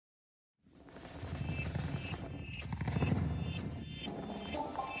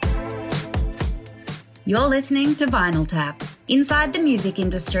You're listening to Vinyl Tap, inside the music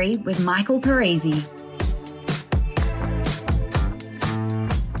industry with Michael Parisi.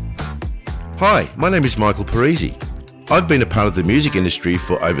 Hi, my name is Michael Parisi. I've been a part of the music industry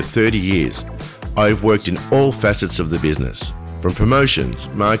for over 30 years. I've worked in all facets of the business, from promotions,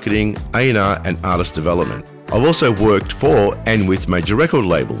 marketing, A&R and artist development. I've also worked for and with major record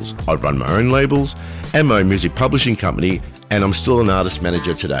labels. I've run my own labels and my own music publishing company, and I'm still an artist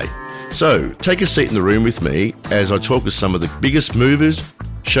manager today. So, take a seat in the room with me as I talk with some of the biggest movers,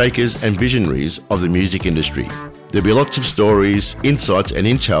 shakers and visionaries of the music industry. There'll be lots of stories, insights and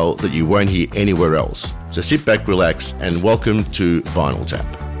intel that you won't hear anywhere else. So sit back, relax and welcome to Vinyl Tap.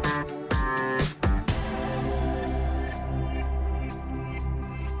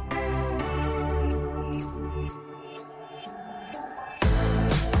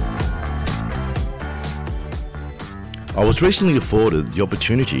 I was recently afforded the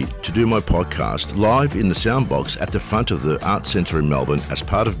opportunity to do my podcast live in the Soundbox at the front of the Arts Centre in Melbourne as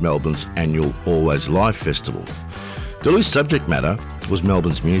part of Melbourne's annual Always Live Festival. The loose subject matter was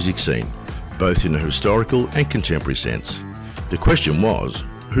Melbourne's music scene, both in a historical and contemporary sense. The question was,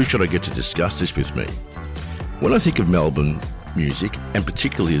 who should I get to discuss this with me? When I think of Melbourne music, and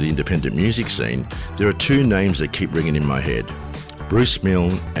particularly the independent music scene, there are two names that keep ringing in my head: Bruce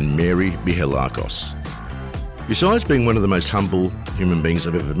Milne and Mary Mihelakos. Besides being one of the most humble human beings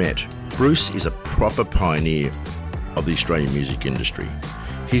I've ever met, Bruce is a proper pioneer of the Australian music industry.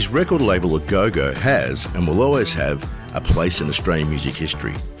 His record label, Go-Go, has and will always have a place in Australian music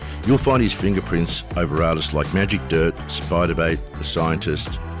history. You'll find his fingerprints over artists like Magic Dirt, Spiderbait, The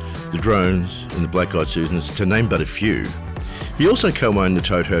Scientist, The Drones and the Black Eyed Susans, to name but a few. He also co-owned the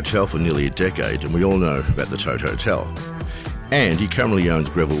Tote Hotel for nearly a decade, and we all know about the Tote Hotel. And he currently owns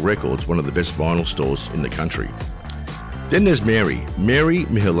Greville Records, one of the best vinyl stores in the country. Then there's Mary. Mary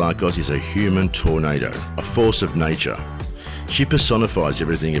Mihelakos is a human tornado, a force of nature. She personifies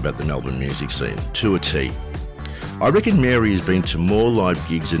everything about the Melbourne music scene, to a T. I reckon Mary has been to more live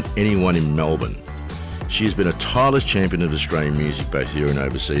gigs than anyone in Melbourne. She has been a tireless champion of Australian music, both here and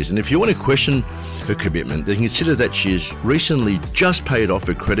overseas. And if you want to question her commitment, then consider that she has recently just paid off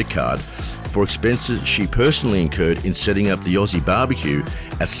her credit card for expenses she personally incurred in setting up the Aussie barbecue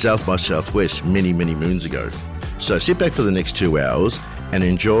at South by Southwest many, many moons ago. So sit back for the next 2 hours and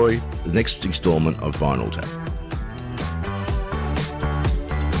enjoy the next instalment of Vinyl Tap.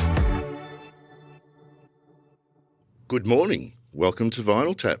 Good morning. Welcome to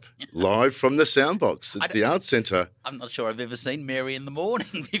Vinyl Tap, live from the Soundbox at the Arts Centre. I'm not sure I've ever seen Mary in the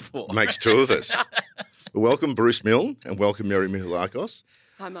morning before. Makes two of us. Welcome Bruce Milne and welcome Mary Mihelakos.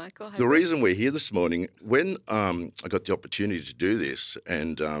 Hi, Michael. Hi, The Bruce. reason we're here this morning, when I got the opportunity to do this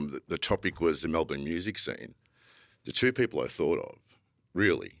and the topic was the Melbourne music scene, the two people I thought of,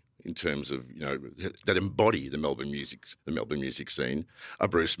 really, in terms of, that embody the Melbourne music scene, are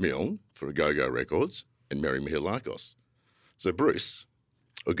Bruce Milne for Go-Go Records and Mary Mihelakos. So Bruce,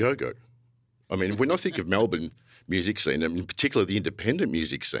 or Go-Go. I mean, when I think of Melbourne music scene, and in particular the independent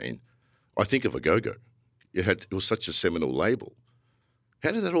music scene, I think of a Go-Go. It was such a seminal label.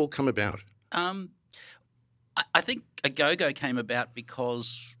 How did that all come about? I think a Go-Go came about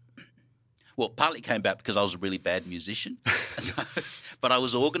because, partly it came about because I was a really bad musician, but I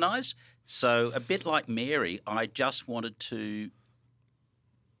was organised. So a bit like Mary, I just wanted to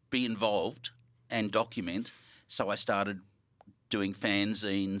be involved and document. So I started doing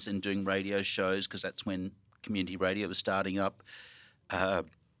fanzines and doing radio shows because that's when community radio was starting up,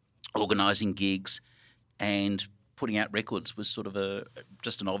 organising gigs, and putting out records was sort of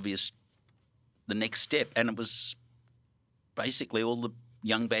just an obvious, the next step. And it was basically all the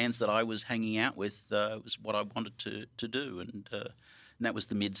young bands that I was hanging out with was what I wanted to do. And that was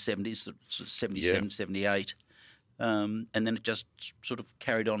the mid-70s, 77, 78. And then it just sort of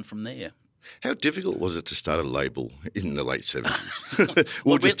carried on from there. How difficult was it to start a label in the late 70s?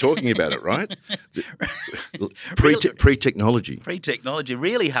 We were just talking about it, right? Pre-technology. Pre-technology.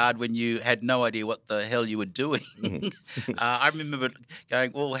 Really hard when you had no idea what the hell you were doing. Mm-hmm. I remember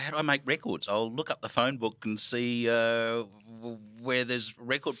going, well, how do I make records? I'll look up the phone book and see where there's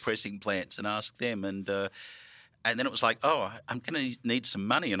record pressing plants and ask them. And then it was like, oh, I'm going to need some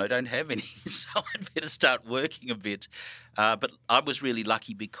money and I don't have any, so I'd better start working a bit. But I was really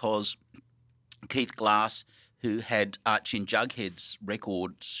lucky because Keith Glass, who had Archie and Jughead's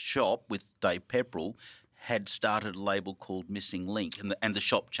record shop with Dave Pepperell, had started a label called Missing Link, and the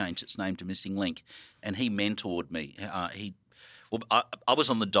shop changed its name to Missing Link, and he mentored me. I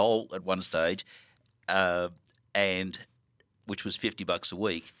was on the dole at one stage, and which was $50 a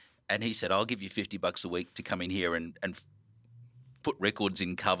week, and he said, "I'll give you $50 a week to come in here and put records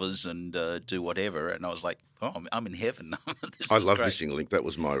in covers and do whatever. And I was like, oh, I'm in heaven. I love Missing Link. That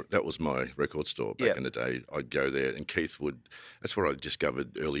was my record store back in the day. I'd go there, and Keith would. That's where I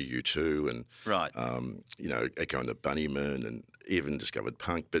discovered early U2 and Echo and the Bunnymen, and even discovered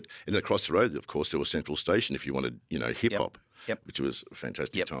punk. But and across the road, of course, there was Central Station if you wanted hip hop, which was a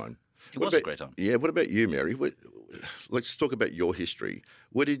fantastic time. It was a great time. Yeah. What about you, Mary? Let's talk about your history.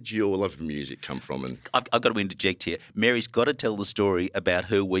 Where did your love of music come from? And I've got to interject here. Mary's got to tell the story about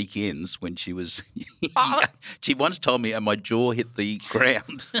her weekends when she was. She once told me, and my jaw hit the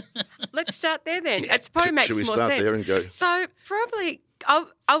ground. Let's start there then. It probably makes more sense. Should we start there and go? So probably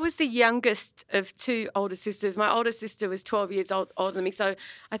I was the youngest of two older sisters. My older sister was 12 years older than me. So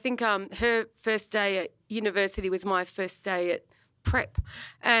I think her first day at university was my first day at prep,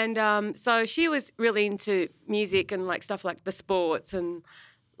 and so she was really into music and like stuff like the Sports and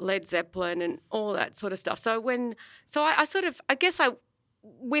Led Zeppelin and all that sort of stuff. So I guess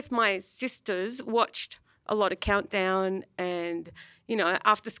with my sisters watched a lot of Countdown, and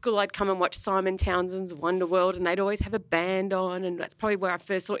after school I'd come and watch Simon Townsend's Wonderworld, and they'd always have a band on, and that's probably where I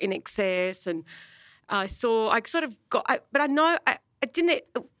first saw In Excess, and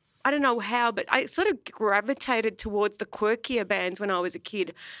I don't know how, but I sort of gravitated towards the quirkier bands when I was a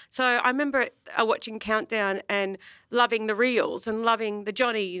kid. So I remember watching Countdown and loving the Reels and loving the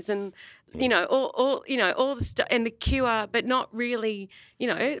Johnnies and all the stuff and the Cure, but not really.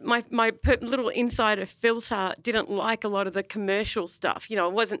 My little insider filter didn't like a lot of the commercial stuff. I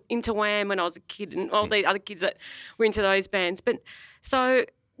wasn't into Wham when I was a kid, and all the other kids that were into those bands. But so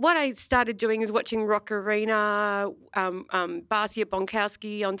what I started doing is watching Rock Arena, Basia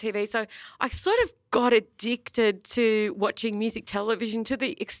Bonkowski on TV. So I sort of got addicted to watching music television to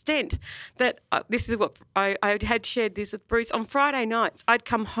the extent that this is what I had shared this with Bruce. On Friday nights, I'd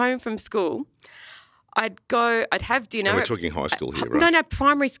come home from school. I'd have dinner. And we're talking high school here, right? No,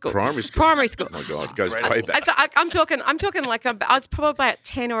 primary school. Primary school. Primary school. Oh my God, it goes way back. I'm talking like I was probably about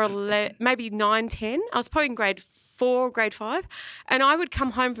 10 or 11, maybe 9, 10. I was probably in grade 4, grade 5, and I would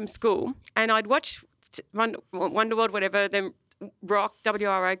come home from school and I'd watch Wonderworld, whatever, then Rock,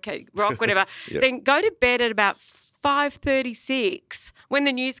 WROK, Rock, whatever, then go to bed at about 5:36. When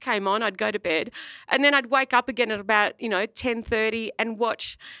the news came on, I'd go to bed, and then I'd wake up again at about 10:30 and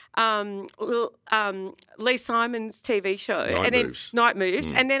watch Lee Simon's TV show, Night Moves,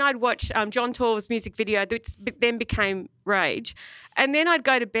 and then I'd watch John Torv's music video, which then became Rage, and then I'd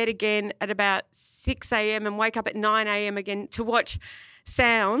go to bed again at about 6 a.m. and wake up at 9 a.m. again to watch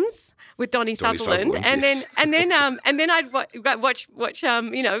Sounds with Donny Sutherland, and then I'd watch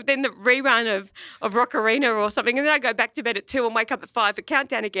then the rerun of Rock Arena or something, and then I'd go back to bed at 2 and wake up at 5 for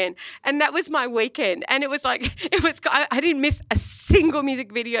Countdown again, and that was my weekend, and it was I didn't miss a single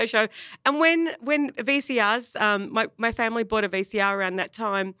music video show, and when VCRs, my family bought a VCR around that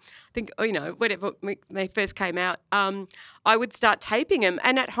time, I think whatever they first came out, I would start taping them,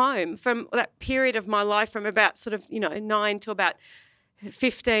 and at home from that period of my life from about sort of 9 to about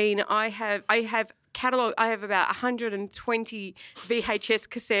 15, I have catalog. I have about 120 VHS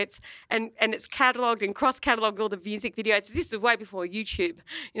cassettes, and it's catalogued and cross-catalogued all the music videos. This is way before YouTube.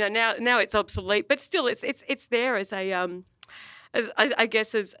 Now it's obsolete, but still it's there as a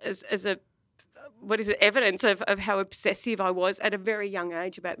evidence of how obsessive I was at a very young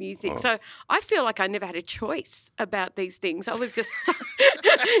age about music. So I feel like I never had a choice about these things. I was just,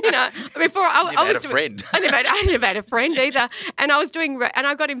 before I had a friend. I never had a friend either. And I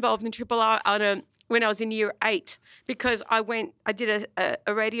got involved in Triple R when I was in year 8 because I did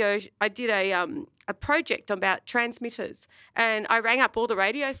a project about transmitters, and I rang up all the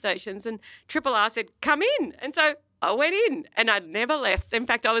radio stations, and Triple R said, "Come in," and so I went in and I never left. In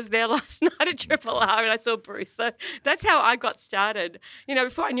fact, I was there last night at Triple R and I saw Bruce. So that's how I got started.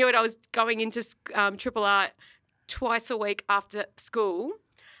 Before I knew it, I was going into Triple R twice a week after school,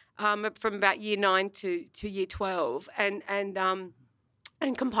 from about year 9 to year 12, and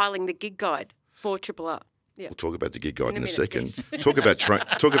compiling the gig guide for Triple R. Yeah. We'll talk about the gig guide in a second. Yes. Talk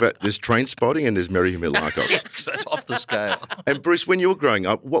about there's Train Spotting and there's Mary Milakos. Off the scale. And Bruce, when you were growing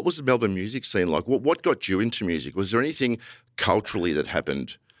up, what was the Melbourne music scene like? What got you into music? Was there anything culturally that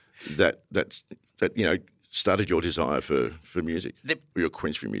happened that started your desire for music, or your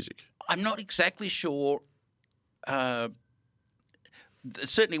quench for music? I'm not exactly sure.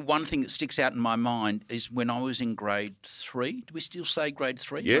 Certainly one thing that sticks out in my mind is when I was in grade 3. Do we still say grade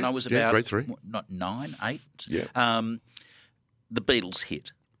 3? Yeah, when I was about grade 3. Not 9, 8. Yeah. The Beatles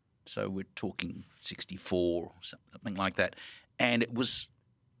hit. So we're talking 64 or something like that. And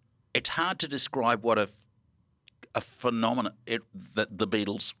it's hard to describe what a phenomenon that the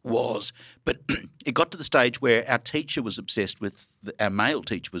Beatles was. But it got to the stage where our teacher was our male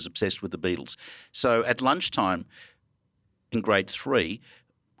teacher was obsessed with the Beatles. So at lunchtime in grade 3,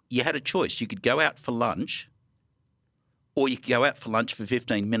 you had a choice. You could go out for lunch, or you could go out for lunch for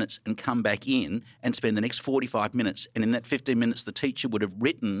 15 minutes and come back in and spend the next 45 minutes. And in that 15 minutes, the teacher would have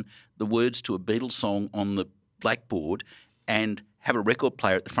written the words to a Beatles song on the blackboard and have a record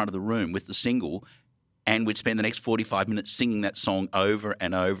player at the front of the room with the single, and we'd spend the next 45 minutes singing that song over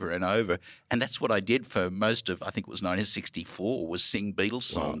and over and over. And that's what I did for most of, I think it was 1964, was sing Beatles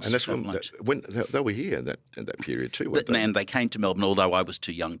songs. And that's when they were here in that period too, weren't they? And they came to Melbourne, although I was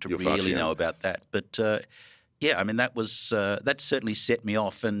too young to really know about that. But yeah, I mean, that certainly set me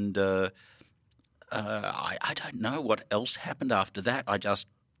off, and I don't know what else happened after that.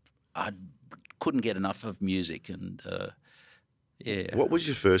 I couldn't get enough of music, and yeah. What was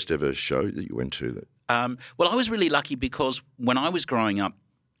your first ever show that you went to? Well, I was really lucky because when I was growing up,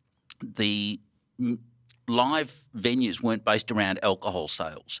 the live venues weren't based around alcohol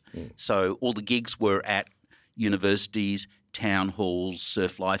sales. So all the gigs were at universities, town halls,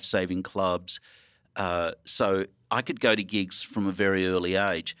 surf life-saving clubs. So I could go to gigs from a very early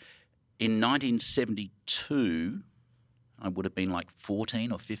age. In 1972, I would have been like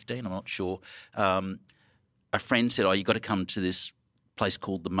 14 or 15, I'm not sure. A friend said, you've got to come to this place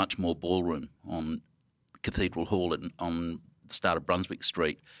called the Much More Ballroom on Cathedral Hall on the start of Brunswick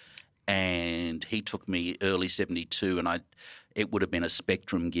Street. And he took me early 72, and it would have been a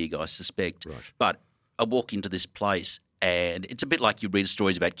Spectrum gig, I suspect. Right. But I walk into this place, and it's a bit like you read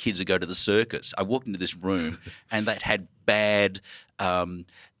stories about kids who go to the circus. I walked into this room and that had bad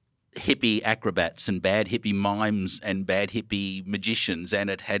hippie acrobats and bad hippie mimes and bad hippie magicians, and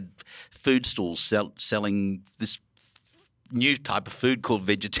it had food stalls selling this new type of food called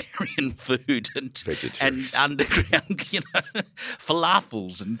vegetarian food and underground,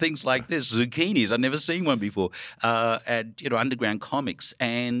 falafels and things like this, zucchinis. I'd never seen one before, and underground comics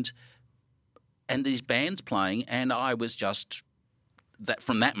and these bands playing, and I was just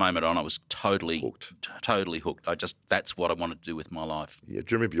from that moment on, I was totally hooked. Totally hooked. That's what I wanted to do with my life. Yeah. Do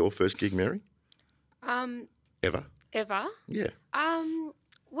you remember your first gig, Mary? Ever? Yeah.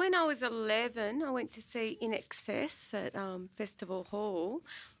 When I was 11, I went to see In Excess at Festival Hall,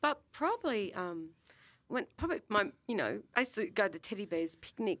 but probably I used to go to the Teddy Bears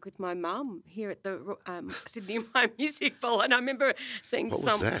picnic with my mum here at the Sydney Music Bowl, and I remember seeing What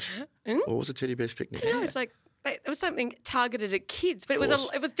was that? What was a Teddy Bears picnic? It was like it was something targeted at kids, but it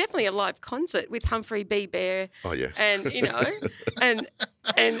was definitely a live concert with Humphrey B. Bear. Oh yeah, and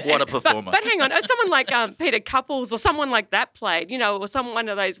and what a performer! But hang on, someone like Peter Couples or someone like that played, or one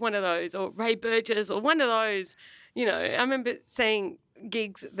of those, or Ray Burgess or one of those. I remember seeing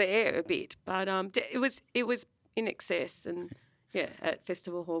gigs there a bit, but it was In Excess and at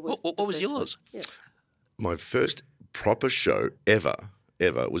Festival Hall. What was yours? Yeah. My first proper show ever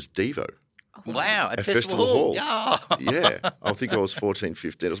was Devo. Oh, wow, at Festival Hall. Yeah, I think I was 14,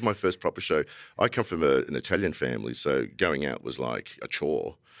 15. It was my first proper show. I come from an Italian family, so going out was like a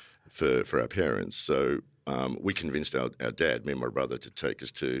chore for our parents. So we convinced our dad, me and my brother, to take us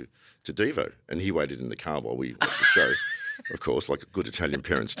to Devo, and he waited in the car while we watched the show. Of course, like good Italian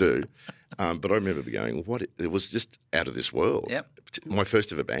parents do. But I remember going, it was just out of this world. Yep. My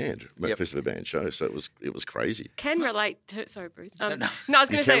first ever band show. So it was crazy. Can relate to, sorry, Bruce. No, I was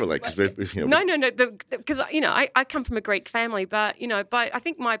going to say. Relate because No. Because I come from a Greek family, but I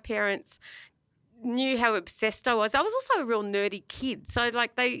think my parents knew how obsessed I was. I was also a real nerdy kid. So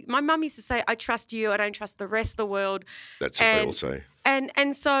my mum used to say, I trust you, I don't trust the rest of the world. That's what they all say.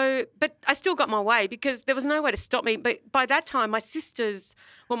 And so, but I still got my way because there was no way to stop me. But by that time, my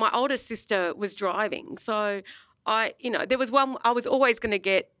oldest sister was driving. So there was one, I was always going to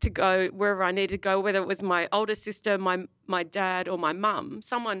get to go wherever I needed to go, whether it was my older sister, my dad or my mum.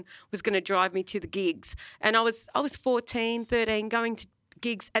 Someone was going to drive me to the gigs. And I was 14, 13, going to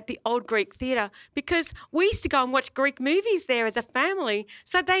gigs at the Old Greek Theatre because we used to go and watch Greek movies there as a family,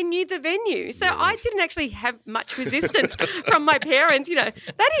 so they knew the venue. So I didn't actually have much resistance from my parents. They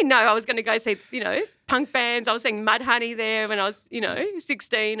didn't know I was going to go see, punk bands. I was seeing Mudhoney there when I was,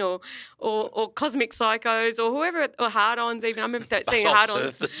 16 or Cosmic Psychos or whoever, or Hard-Ons even. I remember seeing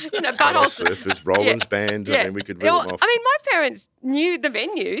Hard-Ons. Butthole Surfers, Roland's band. Yeah. I mean, we could reel them off. I mean, my parents knew the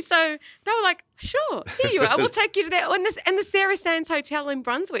venue, so they were like, sure, here you are. We'll take you to there. And the Sarah Sands Hotel in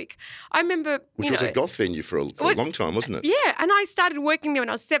Brunswick. I remember, which was a goth venue for a long time, wasn't it? Yeah, and I started working there when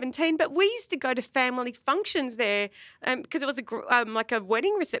I was 17, but we used to go to family functions there because it was like a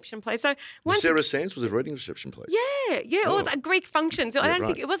wedding reception place. So Sarah Sands was was a wedding reception place. Yeah, or the Greek functions. I don't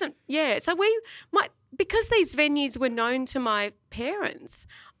think it wasn't. Yeah, so because these venues were known to my parents,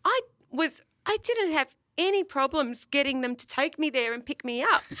 I didn't have any problems getting them to take me there and pick me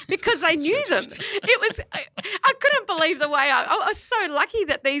up because they knew them. I couldn't believe the way I was so lucky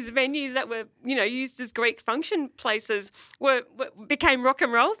that these venues that were, used as Greek function places became rock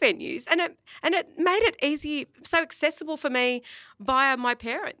and roll venues, and it made it easy, so accessible for me via my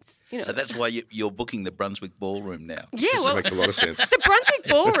parents. So that's why you're booking the Brunswick Ballroom now. Yeah, that makes a lot of sense. The Brunswick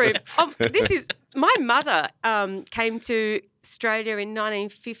Ballroom. My mother came to Australia in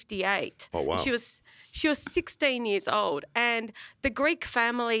 1958. Oh wow! She was 16 years old, and the Greek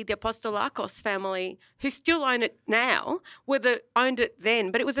family, the Apostolakos family, who still own it now, owned it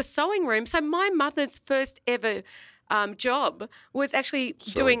then. But it was a sewing room. So my mother's first ever job was actually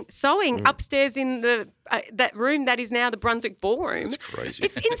doing sewing upstairs in that room that is now the Brunswick Ballroom. That's crazy.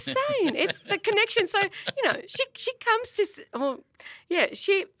 It's insane. It's the connection. So she comes to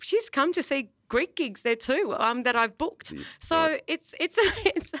she's come to see Greek gigs there too that I've booked. So it's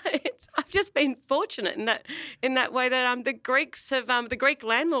I've just been fortunate in that way that the Greeks have the Greek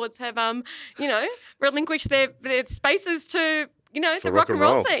landlords have relinquished their spaces to the rock and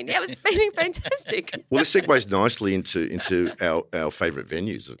roll scene. Yeah, it's been fantastic. Well, this segues nicely into our favourite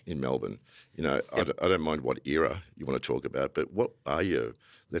venues in Melbourne. I don't mind what era you want to talk about, but what are your,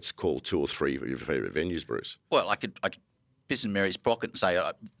 let's call 2 or 3 of your favourite venues, Bruce? Well, I could piss in Mary's pocket and say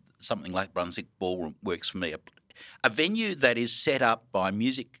something like Brunswick Ballroom works for me. A venue that is set up by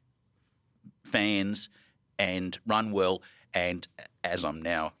music fans and run well, and as I'm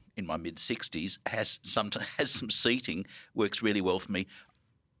now in my mid-60s, has some seating, works really well for me.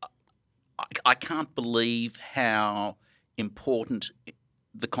 I can't believe how important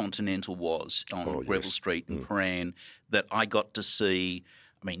the Continental was on Greville Street in Prahran, that I got to see.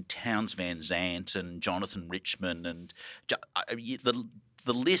 I mean, Townes Van Zandt and Jonathan Richman, and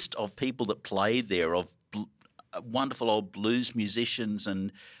the list of people that played there, of wonderful old blues musicians,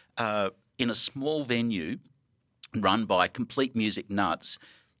 and in a small venue run by complete music nuts.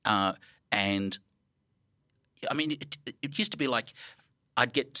 And I mean, it used to be like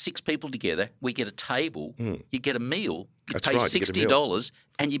I'd get 6 people together, we get a table, you get a meal, you pay $60,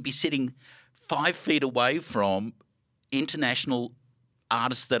 and you'd be sitting 5 feet away from international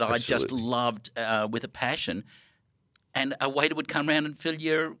artists that I just loved with a passion. And a waiter would come around and fill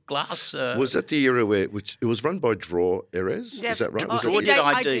your glass. Was that the era where it was run by Draw Erez? Yeah. Is that right? Draw did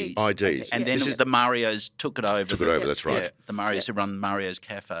IDs. IDs. And then the Marios took it over. That's right. Yeah, the Marios who run Mario's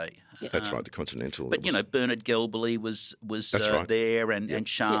Cafe. Yeah. That's right, the Continental. But, Bernard Gelbely was there, and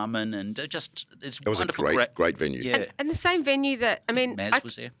Sharman, and just it's that was wonderful. A great venue. Yeah. And the same venue that, Maz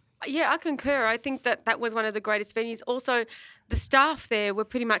was there. Yeah, I concur. I think that was one of the greatest venues. Also, the staff there were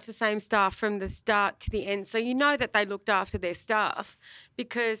pretty much the same staff from the start to the end. So you know that they looked after their staff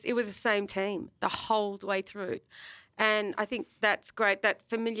because it was the same team the whole way through. And I think that's great, that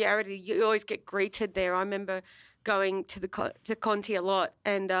familiarity. You always get greeted there. I remember going to Conti a lot,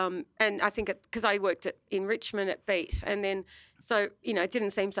 and I think because I worked in Richmond at Beat, and then so it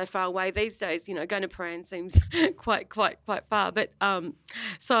didn't seem so far away these days. Going to Prahran seems quite far, but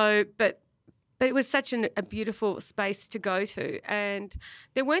it was such a beautiful space to go to, and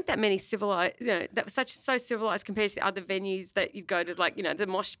there weren't that many civilized. That was so civilized compared to the other venues that you'd go to, like the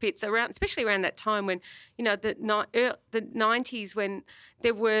mosh pits around, especially around that time when the 90s, when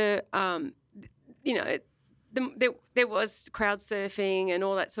there were there was crowd surfing and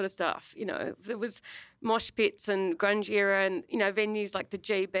all that sort of stuff. There was mosh pits and grunge era, and venues like the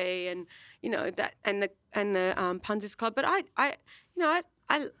GB and that and the Punters Club. But I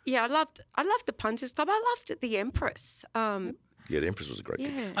loved the Punters Club. I loved the Empress. The Empress was a great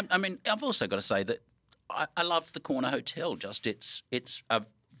gig. I mean, I've also got to say that I love the Corner Hotel. Just it's a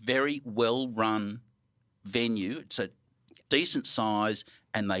very well run venue. It's a decent size,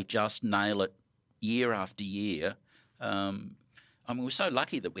 and they just nail it year after year. We're so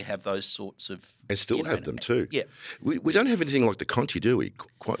lucky that we have those sorts of... And still have them too. Yeah. We don't have anything like the Conti, do we?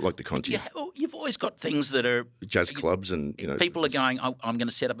 Quite like the Conti. Yeah, well, you've always got things that are... Jazz clubs and, People are going, I'm going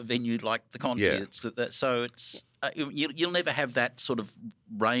to set up a venue like the Conti. Yeah. So it's... you'll never have that sort of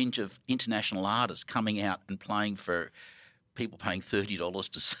range of international artists coming out and playing for people paying $30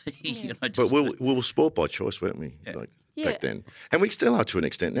 to see. Yeah. But we were sport by choice, weren't we? Yeah. Back then. And we still are to an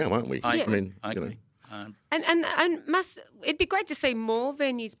extent now, aren't we? I agree. And it'd be great to see more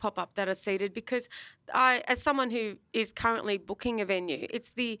venues pop up that are seated, because as someone who is currently booking a venue,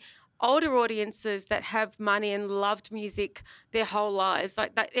 it's the older audiences that have money and loved music their whole lives.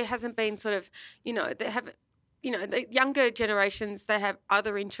 Like that, it hasn't been sort of, they have, the younger generations, they have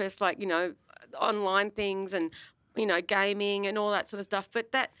other interests, like, online things and, gaming and all that sort of stuff.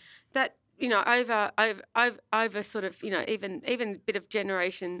 But that over sort of, even a bit of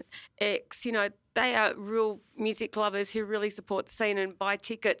Generation X, they are real music lovers who really support the scene and buy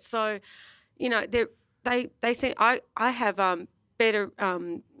tickets. So, they think I have better,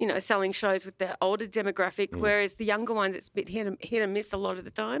 selling shows with the older demographic, whereas the younger ones, it's a bit hit and miss a lot of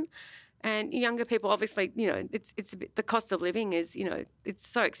the time. And younger people, obviously, it's a bit, the cost of living is, it's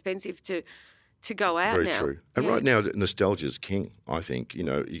so expensive to go out Very now. true. And right now, nostalgia is king, I think.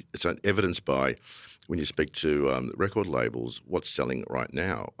 It's evidenced by when you speak to record labels, what's selling right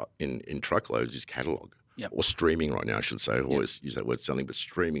now in truckloads is catalogue. Yep. Or streaming right now, I should say. I always use that word selling, but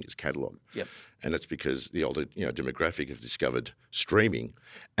streaming is catalogue. Yep. And it's because the older demographic have discovered streaming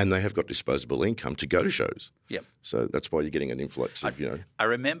and they have got disposable income to go to shows. Yep. So that's why you're getting an influx of, I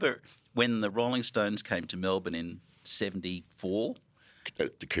remember when the Rolling Stones came to Melbourne in 1974. The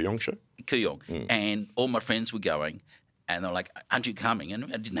Kooyong show? Kooyong. And all my friends were going. And they're like, aren't you coming? And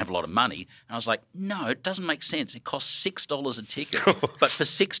I didn't have a lot of money. And I was like, no, it doesn't make sense. It costs $6 a ticket. But for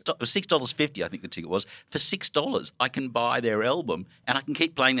 $6.50, I think the ticket was, for $6, I can buy their album and I can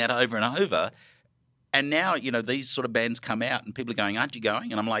keep playing that over and over. And now, these sort of bands come out and people are going, aren't you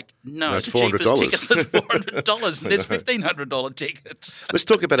going? And I'm like, no, it's the cheapest $400. tickets is $400 and there's $1,500 tickets. Let's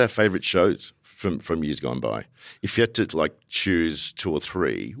talk about our favourite shows from years gone by. If you had to choose two or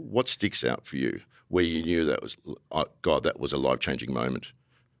three, what sticks out for you? Where you knew that was, that was a life-changing moment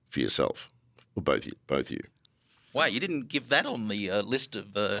for yourself, or both you? Wow, you didn't give that on the list of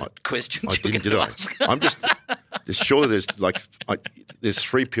questions. I didn't, did I? I'm just surely there's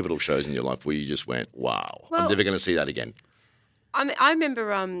three pivotal shows in your life where you just went, wow, I'm never going to see that again. I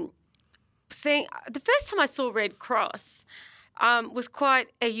remember seeing the first time I saw Red Cross. Was quite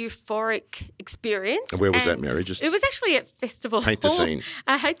a euphoric experience. And where was that, Mary? It was actually at Festival Hall. Paint the scene.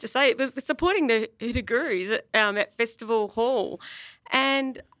 I hate to say it, was supporting the Hoodoo Gurus at Festival Hall,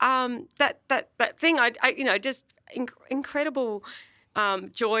 and that thing, just incredible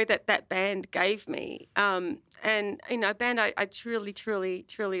joy that band gave me, and a band I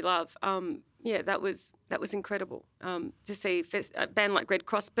truly love. That was incredible to see a band like Red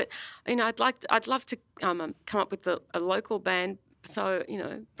Cross. But I'd love to come up with a local band. So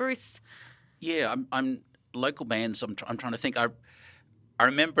Bruce. Yeah, I'm local bands. I'm trying to think. I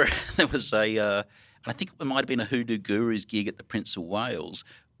remember there was I think it might have been a Hoodoo Gurus gig at the Prince of Wales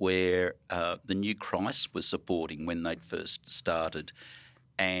where the New Christ was supporting when they'd first started,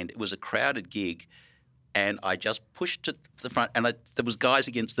 and it was a crowded gig. And I just pushed to the front, and there was guys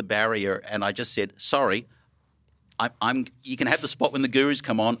against the barrier, and I just said, "Sorry, you can have the spot when the Gurus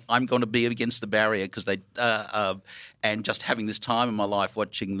come on. I'm going to be against the barrier because they." And just having this time in my life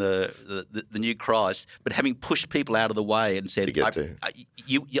watching the New Christ, but having pushed people out of the way and said,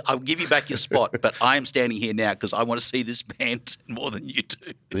 "I'll give you back your spot, but I am standing here now because I want to see this band more than you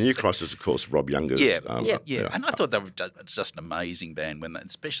do." The New Christ is, of course, Rob Younger's. Yeah. And I thought they were just an amazing band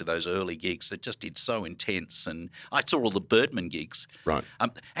especially those early gigs. They just did so intense, and I saw all the Birdman gigs. Right.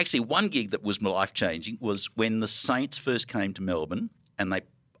 Actually, one gig that was life changing was when the Saints first came to Melbourne, and I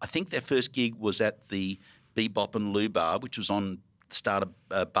think their first gig was at the Bebop and Lou Bar, which was on the start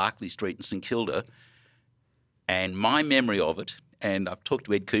of Barclay Street in St Kilda. And my memory of it, and I've talked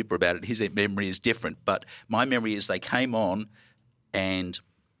to Ed Cooper about it, his memory is different, but my memory is they came on and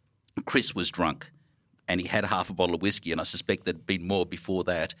Chris was drunk and he had half a bottle of whiskey, and I suspect there'd been more before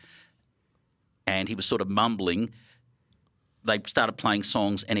that. And he was sort of mumbling. They started playing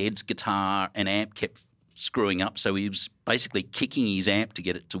songs and Ed's guitar and amp kept screwing up, so he was basically kicking his amp to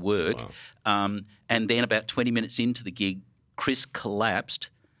get it to work. Wow. And then about 20 minutes into the gig, Chris collapsed.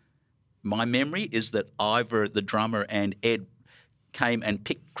 My memory is that Ivor, the drummer, and Ed came and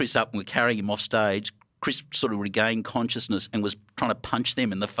picked Chris up and were carrying him off stage. Chris sort of regained consciousness and was trying to punch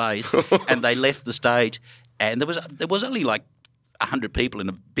them in the face, and they left the stage. And there was only like 100 people in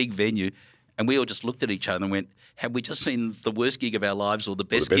a big venue, and we all just looked at each other and went, have we just seen the worst gig of our lives or the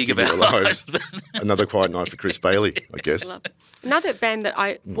best gig of our lives? Another quiet night for Chris Bailey, I guess. Another band that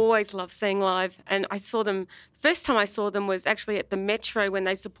I always love seeing live, and I saw them, first time I saw them was actually at the Metro when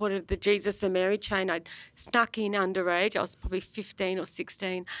they supported the Jesus and Mary chain. I'd snuck in underage. I was probably 15 or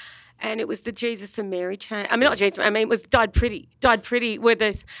 16. And it was the Jesus and Mary chain. I mean, not Jesus, it was Died Pretty. Died Pretty were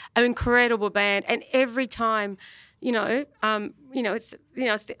this incredible band. And every time, I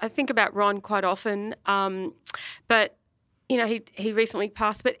think about Ron quite often, but he recently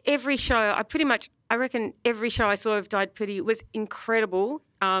passed. But every show, I reckon every show I saw of Died Pretty was incredible,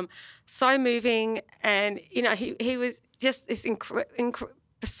 so moving, and he was just this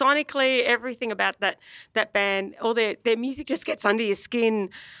sonically, everything about that band, all their music just gets under your skin.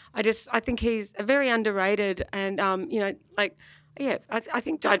 I think he's very underrated, and I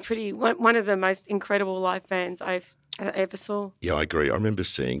think Died Pretty, one of the most incredible live bands I ever saw. Yeah, I agree. I remember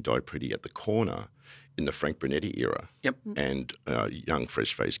seeing Died Pretty at the Corner in the Frank Brunetti era. Yep. And a young,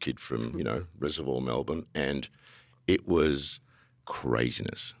 fresh-faced kid from, Reservoir, Melbourne, and it was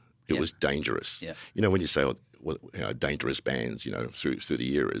craziness. It was dangerous. Yeah. When you say dangerous bands, through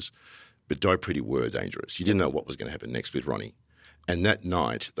the eras, but Died Pretty were dangerous. You didn't know what was going to happen next with Ronnie. And that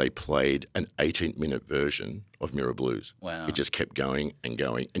night they played an 18-minute version of Mirror Blues. Wow! It just kept going and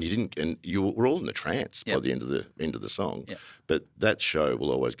going, and you were all in a trance by the end of the song. Yep. But that show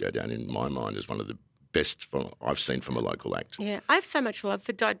will always go down in my mind as one of the best I've seen from a local act. Yeah, I have so much love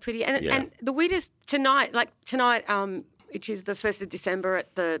for Died Pretty, and the weirdest tonight, which is the 1st of December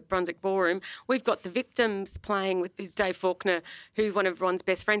at the Brunswick Ballroom, we've got the Victims playing with Dave Faulkner, who's one of Ron's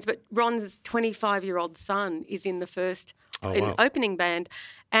best friends, but Ron's 25-year-old son is in the first opening band.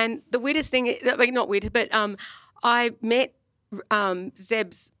 And the weirdest thing, not weird, but I met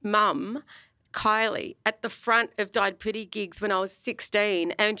Zeb's mum, Kylie, at the front of Died Pretty gigs when I was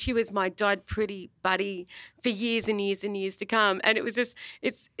 16, and she was my Died Pretty buddy for years and years and years to come. And it was just,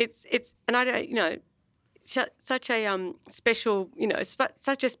 it's, and I don't, such a special,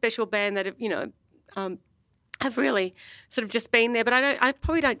 such a special band that have really sort of just been there. But I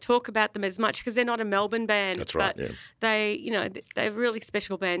probably don't talk about them as much because they're not a Melbourne band. That's right. But they're a really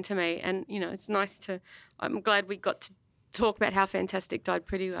special band to me, and it's nice to. I'm glad we got to talk about how fantastic Died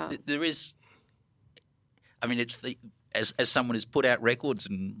Pretty are. There is. I mean, it's as someone who's put out records,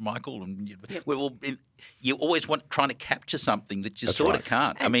 and Michael, and we're all you always trying to capture something that you sort of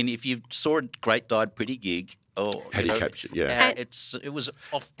can't. I mean, if you saw a great Died Pretty gig, how do you capture it? Yeah, it was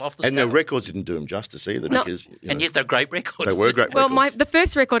off the. And the records didn't do them justice either, because and yet they're great records. They were great records. Well, the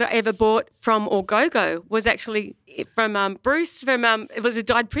first record I ever bought from Go was actually from Bruce. It was a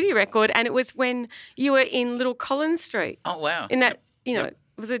Died Pretty record, and it was when you were in Little Collins Street. Oh wow! In that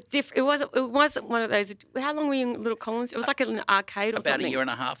It wasn't one of those. How long were you in Little Collins? It was like an arcade or about something. A year and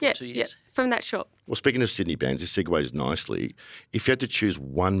a half or 2 years. Yeah, from that shop. Well, speaking of Sydney bands, this segues nicely. If you had to choose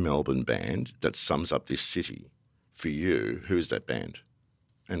one Melbourne band that sums up this city for you, who is that band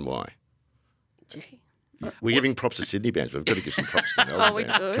and why? Gee. We're giving props to Sydney bands, but we've got to give some props to Melbourne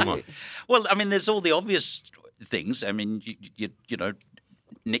bands. We do. Come on. Well, I mean, there's all the obvious things. I mean, you know,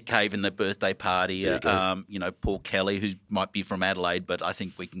 Nick Cave in the birthday party, Paul Kelly, who might be from Adelaide, but I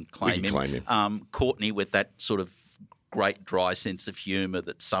think we can claim him. Courtney with that sort of great dry sense of humour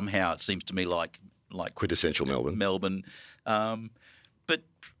that somehow it seems to me like quintessential Melbourne. But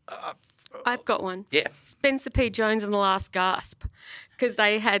I've got one. Yeah, Spencer P. Jones and the Last Gasp, because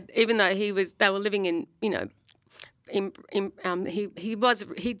they had, even though they were living in,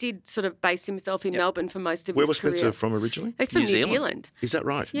 he did sort of base himself in Melbourne for most of his career. Where was Spencer from originally? He's from New Zealand. Is that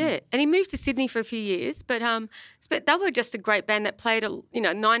right? Yeah, and he moved to Sydney for a few years, but they were just a great band that played a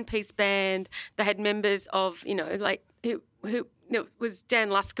 9-piece band. They had members of who was Dan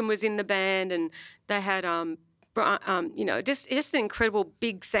Luscombe was in the band, and they had just an incredible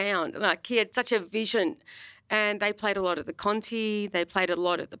big sound. Like, he had such a vision, and they played a lot of the Conti. They played a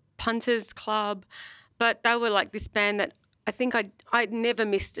lot of the Punters Club. But they were like this band that I think I'd never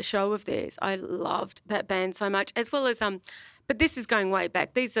missed a show of theirs. I loved that band so much, as well as but this is going way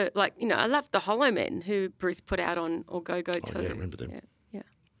back. These are I love the Hollow Men, who Bruce put out on Go too. Yeah, I remember them. Yeah.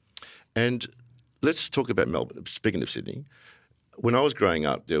 And let's talk about Melbourne. Speaking of Sydney, when I was growing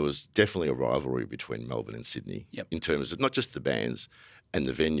up, there was definitely a rivalry between Melbourne and Sydney in terms of not just the bands and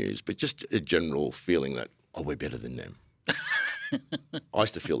the venues, but just a general feeling that, we're better than them. I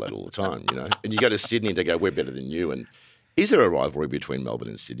used to feel that all the time, And you go to Sydney and they go, we're better than you. And is there a rivalry between Melbourne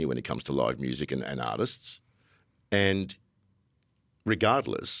and Sydney when it comes to live music and artists? And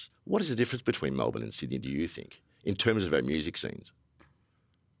regardless, what is the difference between Melbourne and Sydney, do you think, in terms of our music scenes,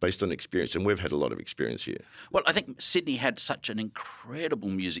 based on experience? And we've had a lot of experience here. Well, I think Sydney had such an incredible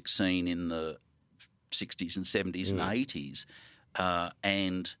music scene in the 60s and 70s and 80s.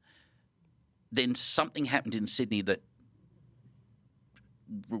 And then something happened in Sydney that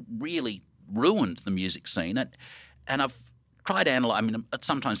really ruined the music scene, and I've tried to analyse. I mean,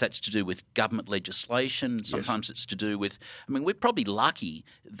 sometimes that's to do with government legislation. Sometimes it's to do with. I mean, we're probably lucky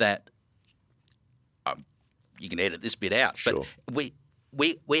that you can edit this bit out, sure. But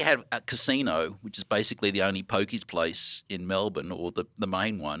we have a casino, which is basically the only pokies place in Melbourne, or the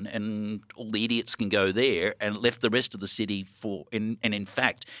main one, and all the idiots can go there, and it left the rest of the city and in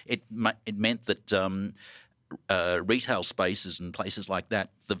fact, it meant that. Retail spaces and places like that,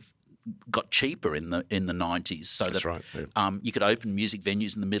 got cheaper in the 90s, so That's that right, yeah. You could open music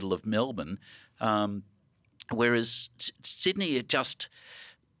venues in the middle of Melbourne, whereas Sydney, it just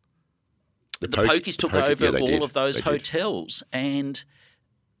the Pokies took over all of those hotels, and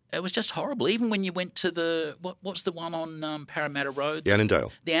it was just horrible. Even when you went to what's the one on Parramatta Road? The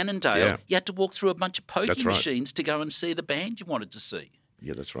Annandale. Yeah. You had to walk through a bunch of pokie machines to go and see the band you wanted to see.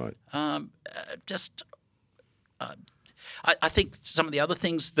 Yeah, that's right. I think some of the other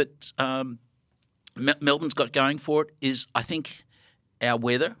things that Melbourne's got going for it is, I think, our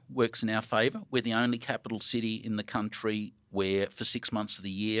weather works in our favour. We're the only capital city in the country where for 6 months of the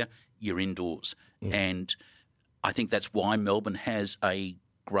year you're indoors. And I think that's why Melbourne has a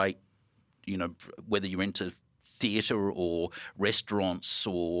great, whether you're into theatre or restaurants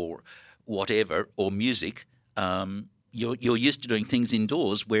or whatever, or music, you're used to doing things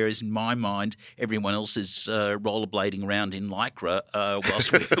indoors, whereas in my mind, everyone else is rollerblading around in Lycra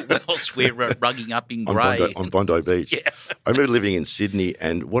whilst we're rugging up in grey. On Bondi Beach. Yeah. I remember living in Sydney,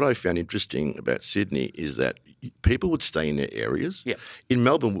 and what I found interesting about Sydney is that people would stay in their areas. Yeah. In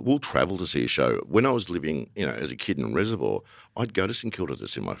Melbourne, we'll travel to see a show. When I was living, as a kid in Reservoir, I'd go to St Kilda to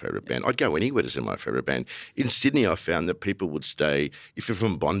see my favourite band. I'd go anywhere to see my favourite band. In Sydney, I found that people would stay. If you're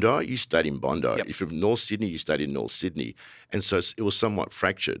from Bondi, you stayed in Bondi. Yep. If you're from North Sydney, you stayed in North Sydney. And so it was somewhat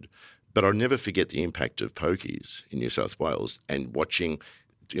fractured. But I'll never forget the impact of pokies in New South Wales and watching,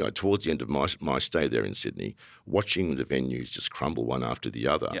 towards the end of my stay there in Sydney, watching the venues just crumble one after the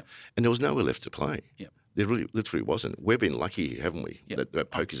other. Yep. And there was nowhere left to play. Yep. There really literally wasn't. We've been lucky, haven't we,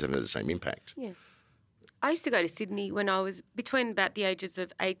 that pokies haven't had the same impact. Yeah. I used to go to Sydney when I was between about the ages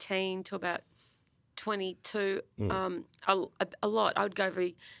of 18 to about 22, a lot. I would go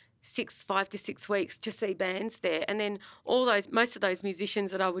every 5 to 6 weeks to see bands there. And then most of those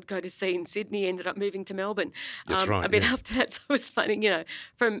musicians that I would go to see in Sydney ended up moving to Melbourne. That's right, a bit after that. So it was funny,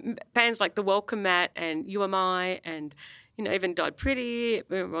 from bands like The Welcome Mat and You Am I and, even Died Pretty,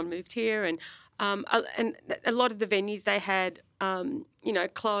 everyone moved here. And a lot of the venues they had,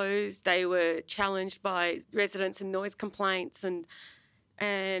 closed. They were challenged by residents and noise complaints, and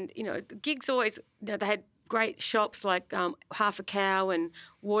the gigs always, they had great shops like Half a Cow and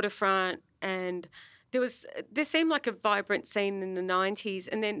Waterfront, and there seemed like a vibrant scene in the 90s.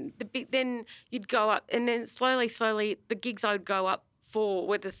 And then then you'd go up, and then slowly the gigs I would go up for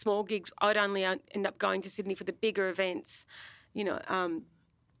were the small gigs. I'd only end up going to Sydney for the bigger events,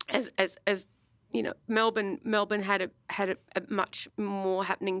 as Melbourne had a much more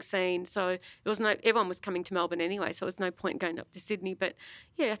happening scene. So it was everyone was coming to Melbourne anyway, so there was no point going up to Sydney. But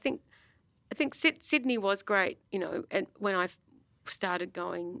yeah, I think Sydney was great, and when I started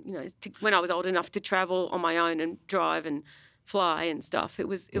going, when I was old enough to travel on my own and drive and fly and stuff, it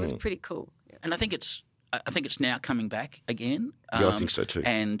was pretty cool. Yeah. And I think it's now coming back again. Yeah, I think so too.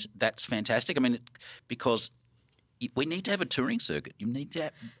 And that's fantastic. I mean, because we need to have a touring circuit. You need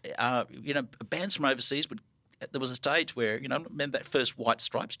to have, bands from overseas would. There was a stage where, remember that first White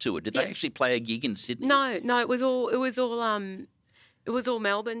Stripes tour? Did they actually play a gig in Sydney? No, it was all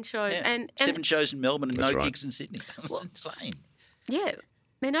Melbourne shows, and 7 shows in Melbourne and no right. gigs in Sydney. That's insane. Yeah.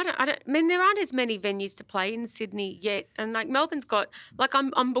 I mean, there aren't as many venues to play in Sydney yet, and Melbourne's got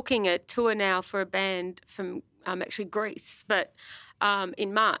I'm booking a tour now for a band from actually Greece, but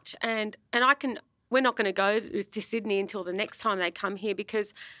in March, and we're not going to go to Sydney until the next time they come here,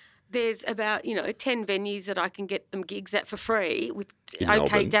 because there's about 10 venues that I can get them gigs at for free with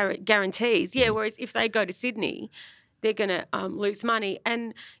guarantees. Yeah, whereas if they go to Sydney, they're going to lose money.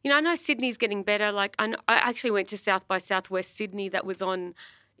 And, I know Sydney's getting better. I actually went to South by Southwest Sydney that was on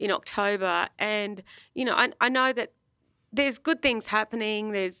in October. And, I know that there's good things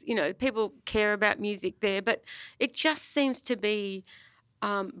happening. There's, people care about music there. But it just seems to be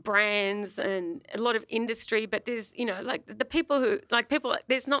brands and a lot of industry. But there's, the people who,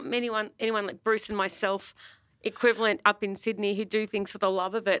 there's not anyone like Bruce and myself equivalent up in Sydney who do things for the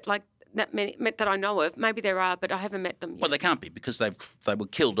love of it. That I know of. Maybe there are, but I haven't met them yet. Well, they can't be, because they were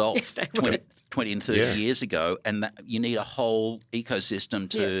killed off 20 and 30 years ago, and you need a whole ecosystem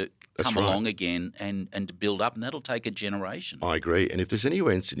to come along again and to build up, and that'll take a generation. I agree. And if there's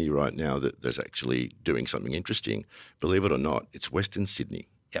anywhere in Sydney right now that there's actually doing something interesting, believe it or not, it's Western Sydney.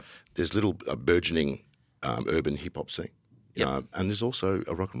 Yep. There's little burgeoning urban hip-hop scene. Yep. And there's also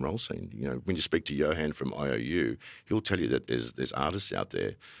a rock and roll scene. When you speak to Johan from IOU, he'll tell you that there's artists out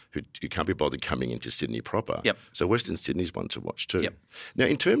there who can't be bothered coming into Sydney proper. Yep. So Western Sydney's one to watch too. Yep. Now,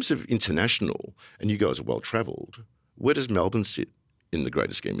 in terms of international, and you guys are well-travelled, where does Melbourne sit in the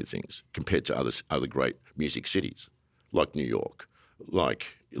greater scheme of things compared to other great music cities like New York,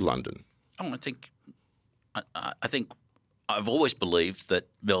 like London? I think I've always believed that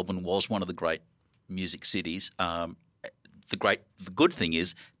Melbourne was one of the great music cities. The good thing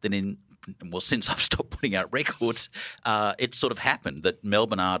is that since I've stopped putting out records, it sort of happened that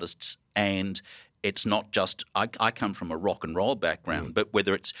Melbourne artists, and it's not just I come from a rock and roll background, but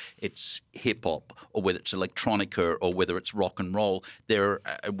whether it's hip hop or whether it's electronica or whether it's rock and roll,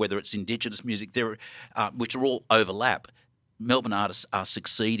 whether it's Indigenous music, which are all overlap. Melbourne artists are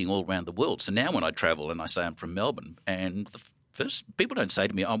succeeding all around the world. So now when I travel and I say I'm from Melbourne, and first people don't say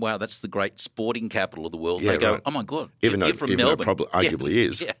to me, "Oh wow, that's the great sporting capital of the world." Yeah, they go, right. "Oh my god, even you're from Melbourne." Though probably arguably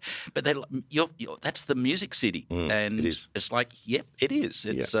is. Yeah, but that's the music city, and it is. It's like, yep, it is.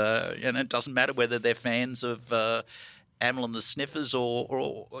 It's and it doesn't matter whether they're fans of Amyl and the Sniffers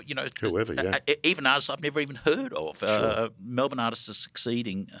or whoever, yeah. Even artists I've never even heard of. Sure. Melbourne artists are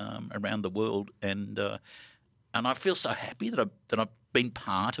succeeding around the world, and I feel so happy that I've been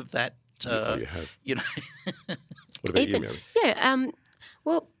part of that. You have. What about you, Mary?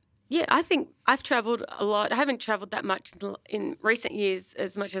 Yeah. I think I've travelled a lot. I haven't travelled that much in recent years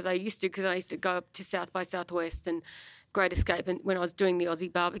as much as I used to, because I used to go up to South by Southwest and Great Escape when I was doing the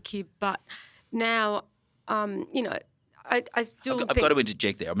Aussie barbecue. But now, I still I've got to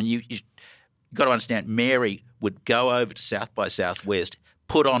interject there. I mean, you've got to understand, Mary would go over to South by Southwest,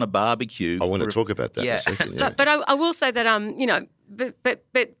 put on a barbecue. I want to talk about that in a second. Yeah. But I will say that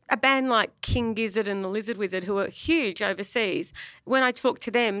but a band like King Gizzard and the Lizard Wizard, who are huge overseas, when I talk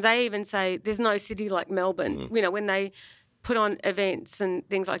to them, they even say there's no city like Melbourne. When they put on events and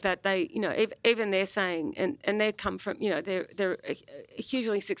things like that, they even they're saying, and they come from they're a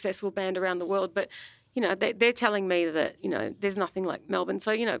hugely successful band around the world, but they're telling me that there's nothing like Melbourne.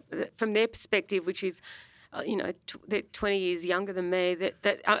 So from their perspective, which is they're 20 years younger than me,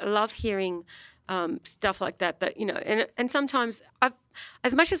 that I love hearing stuff like that. And sometimes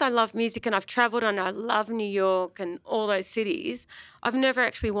as much as I love music and I've travelled and I love New York and all those cities, I've never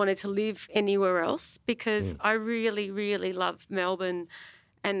actually wanted to live anywhere else, because I really, really love Melbourne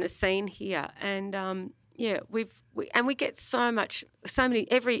and the scene here. And we get so many.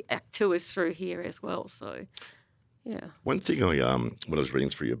 Every act tour is through here as well. So. Yeah. One thing when I was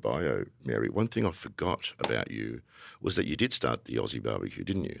reading through your bio, Mary, one thing I forgot about you was that you did start the Aussie barbecue,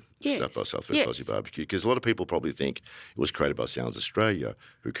 didn't you? Yes. South by Southwest Aussie barbecue, because a lot of people probably think it was created by Sounds Australia,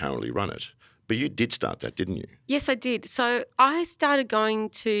 who currently run it. But you did start that, didn't you? Yes, I did. So I started going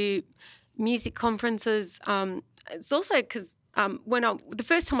to music conferences. It's also because the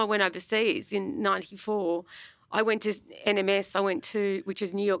first time I went overseas in '94, I went to NMS. Which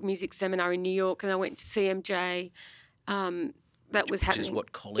is New York Music Seminar in New York, and I went to CMJ. That was happening. Which is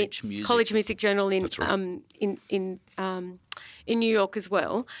what College Music Journal in New York as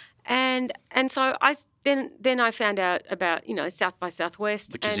well. And so then I found out about South by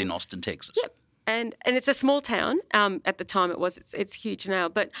Southwest, which is in Austin, Texas. Yep. And it's a small town. At the time it was. It's huge now.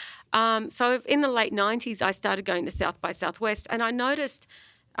 But so in the late 90s, I started going to South by Southwest, and I noticed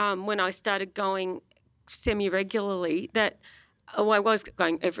when I started going semi-regularly that I was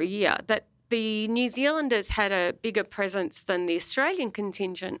going every year, that the New Zealanders had a bigger presence than the Australian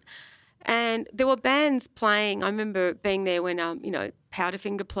contingent, and there were bands playing. I remember being there when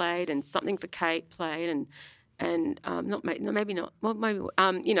Powderfinger played and Something for Kate played, and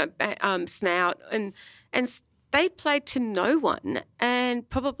Snout, and they played to no one, and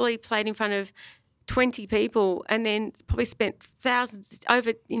probably played in front of 20 people, and then probably spent thousands,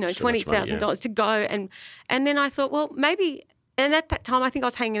 over $20,000 to go, and then I thought, well, maybe. And at that time, I think I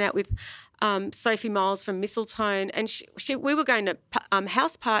was hanging out with Sophie Miles from Mistletoe, and we were going to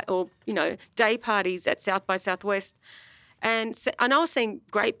house party or day parties at South by Southwest, and I was seeing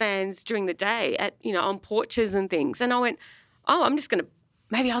great bands during the day at on porches and things, and I went, oh, I'm just going to.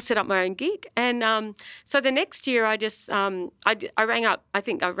 Maybe I'll set up my own gig. And so the next year, I just I rang up. I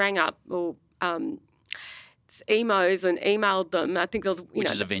think I rang up or. Emos and emailed them. I think there was,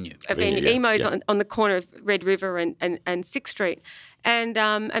 which is a venue. Emos on the corner of Red River and 6th Street, and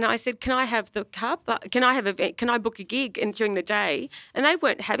I said, can I have the car? Can I book a gig during the day? And they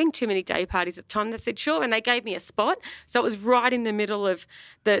weren't having too many day parties at the time. They said sure, and they gave me a spot. So it was right in the middle of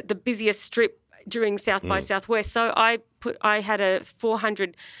the busiest strip during South by Southwest. So I had a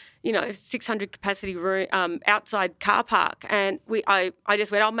 600 capacity room, outside car park, and I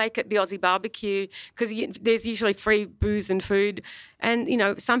just went, I'll make it the Aussie barbecue, because there's usually free booze and food, and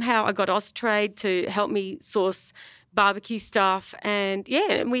somehow I got Austrade to help me source barbecue stuff, and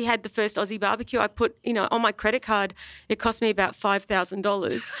we had the first Aussie barbecue. I put on my credit card, it cost me about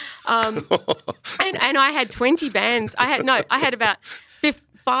 $5,000, and I had 20 bands. I had about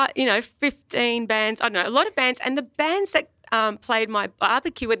 15 bands. I don't know, a lot of bands, and the bands that played my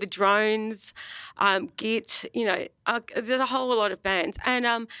barbecue with the Drones, Git. There's a whole lot of bands, and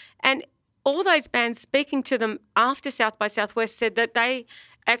all those bands, speaking to them after South by Southwest, said that they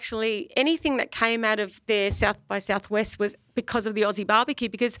actually, anything that came out of their South by Southwest was because of the Aussie barbecue,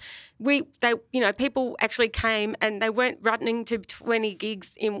 because people actually came and they weren't running to 20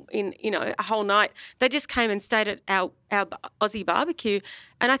 gigs in a whole night. They just came and stayed at our Aussie barbecue.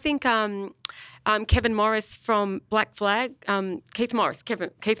 And I think Kevin Morris from Black Flag, Keith Morris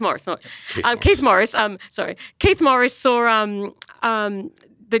saw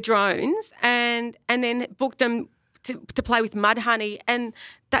the Drones and then booked them to play with Mudhoney, and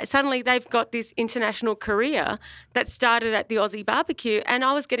that suddenly they've got this international career that started at the Aussie barbecue, and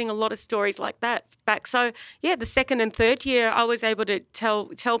I was getting a lot of stories like that back. So yeah, the second and third year I was able to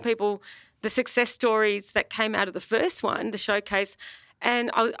tell people the success stories that came out of the first one, the showcase, and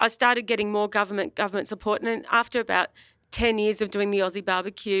I started getting more government support. And then after about 10 years of doing the Aussie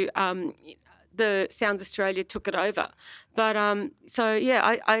barbecue, the Sounds Australia took it over. But I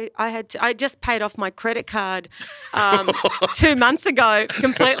just paid off my credit card 2 months ago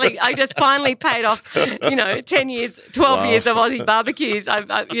completely. I just finally paid off, 10 years, 12 years of Aussie barbecues.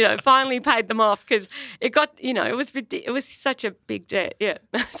 I finally paid them off because it got, it was such a big debt. Yeah.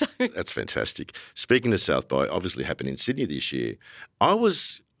 That's fantastic. Speaking of South by, obviously happened in Sydney this year. I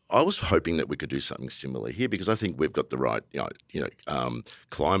was hoping that we could do something similar here because I think we've got the right,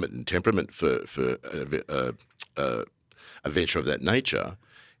 climate and temperament for a venture of that nature.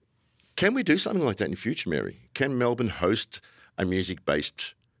 Can we do something like that in the future, Mary? Can Melbourne host a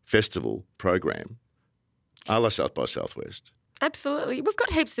music-based festival program a la South by Southwest? Absolutely. We've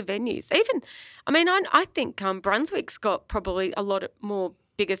got heaps of venues. I think Brunswick's got probably a lot more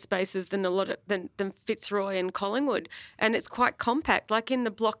bigger spaces than than Fitzroy and Collingwood, and it's quite compact. Like in the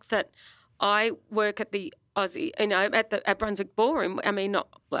block that I work at, the Aussie, at Brunswick Ballroom. Not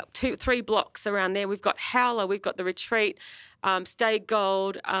 3 blocks around there. We've got Howler, we've got the Retreat, Stay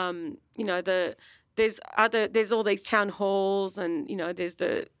Gold. There's all these town halls, and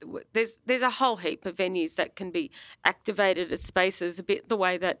there's a whole heap of venues that can be activated as spaces, a bit the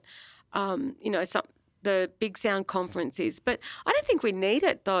way that the Big Sound Conference is. But I don't think we need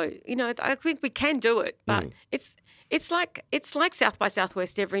it, though. I think we can do it, but it's like South by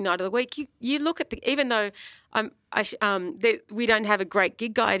Southwest every night of the week. You look at even though we don't have a great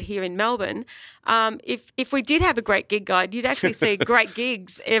gig guide here in Melbourne. If we did have a great gig guide, you'd actually see great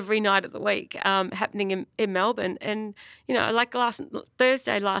gigs every night of the week happening in Melbourne. And like last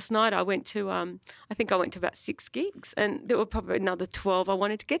night, I went to about 6 gigs, and there were probably another 12 I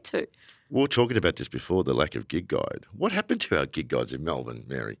wanted to get to. We were talking about this before, the lack of gig guide. What happened to our gig guides in Melbourne,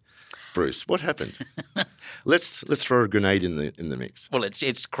 Mary? Bruce, what happened? Let's throw a grenade in the mix. Well,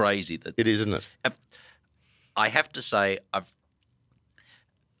 it's crazy that it is, isn't it? I have to say,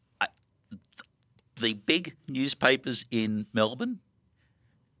 the big newspapers in Melbourne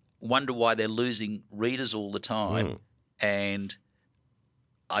wonder why they're losing readers all the time, and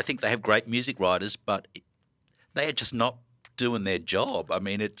I think they have great music writers, but they are just not doing their job.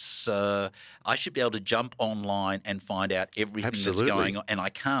 It's I should be able to jump online and find out everything that's going on, and I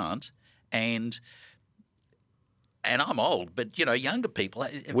can't. And I'm old, but younger people.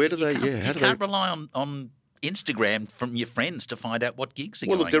 Where do they? You can't rely on Instagram from your friends to find out what gigs are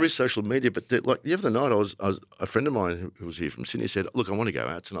going on. Well, look, there is social media, but like the other night, I was a friend of mine who was here from Sydney said, "Look, I want to go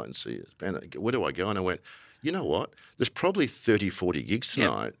out tonight and see a band. Where do I go?" And I went, "You know what? There's probably 30, 40 gigs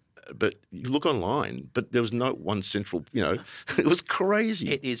tonight." Yep. But you look online, but there was no one central. It was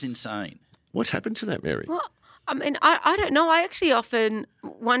crazy. It is insane. What happened to that, Mary? Well, I don't know. I actually often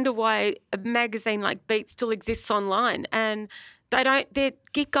wonder why a magazine like Beat still exists online, and their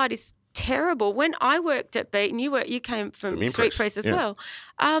gig guide is terrible. When I worked at Beat, and you came from Street Press as well,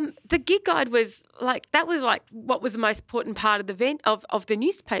 the gig guide was like what was the most important part of the of the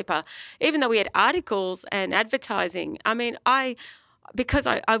newspaper. Even though we had articles and advertising, because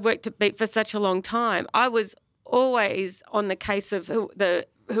I worked at Beat for such a long time, I was always on the case of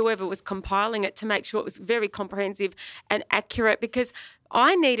whoever was compiling it to make sure it was very comprehensive and accurate, because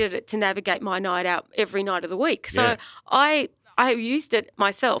I needed it to navigate my night out every night of the week. So I used it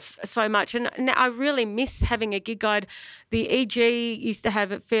myself so much, and I really miss having a gig guide. The EG used to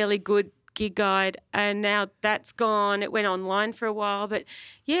have a fairly good gig guide, and now that's gone. It went online for a while, but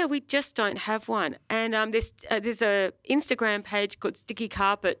we just don't have one. And there's a Instagram page called Sticky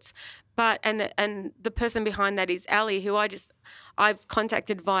Carpets, and the person behind that is Ali, who I've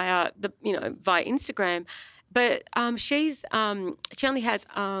contacted via Instagram. But she only has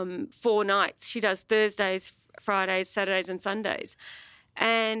 4 nights. She does Thursdays, Fridays, Saturdays, and Sundays,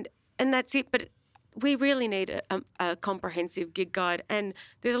 and that's it. But we really need a comprehensive gig guide, and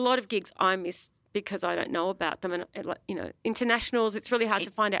there's a lot of gigs I missed because I don't know about them. And, internationals, it's really hard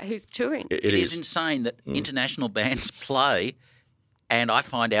to find out who's touring. It is insane that international bands play, and I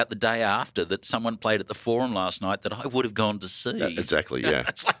find out the day after that someone played at the Forum last night that I would have gone to see. Exactly, yeah.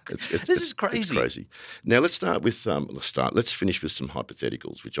 This is crazy. It's crazy. Now, let's finish with some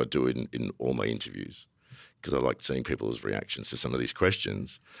hypotheticals, which I do in all my interviews, because I like seeing people's reactions to some of these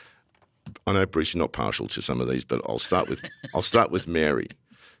questions. I know, Bruce, you're not partial to some of these, but I'll start with Mary.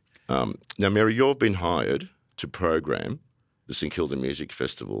 Now, Mary, you've been hired to program the St Kilda Music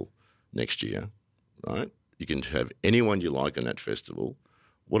Festival next year, right? You can have anyone you like on that festival.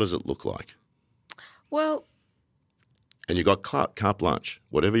 What does it look like? Well... And you've got carte blanche,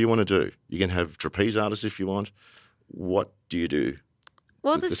 whatever you want to do. You can have trapeze artists if you want. What do you do?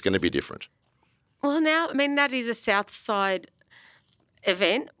 Well, it's going to be different. Well, now, I mean, that is a South Side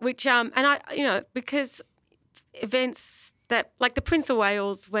event, which, and I, because events that, like the Prince of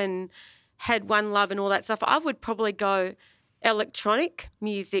Wales, when had One Love and all that stuff, I would probably go electronic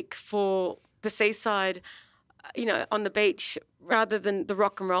music for the seaside, on the beach, rather than the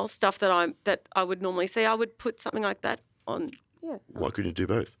rock and roll stuff that I would normally see. I would put something like that on. Yeah. Why couldn't you do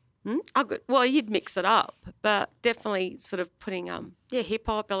both? Well, you'd mix it up, but definitely sort of putting hip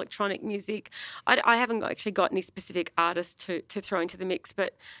hop, electronic music. I haven't actually got any specific artists to throw into the mix,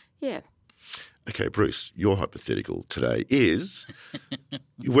 but yeah. Okay, Bruce, your hypothetical today is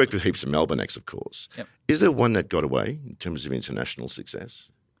you worked with heaps of Melbourne acts, of course. Yep. Is there one that got away in terms of international success?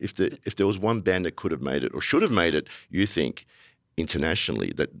 If there was one band that could have made it or should have made it, you think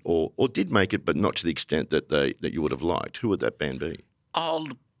internationally that or did make it, but not to the extent that you would have liked, who would that band be? A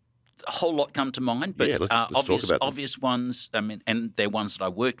whole lot come to mind, but let's talk about them. Obvious ones. I mean, and they're ones that I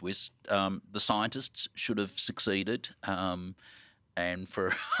worked with. The Scientists should have succeeded. And for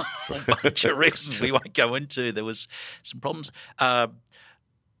a whole bunch of reasons we won't go into, there was some problems.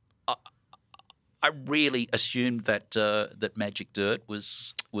 I really assumed that Magic Dirt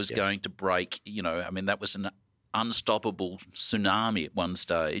was going to break. I mean, that was an unstoppable tsunami at one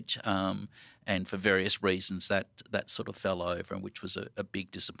stage, and for various reasons that sort of fell over, which was a big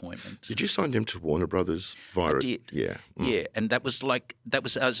disappointment. Did you sign them to Warner Brothers via? I did. Yeah. Yeah, and that was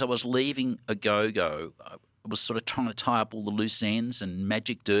as I was leaving a go-go. I was sort of trying to tie up all the loose ends, and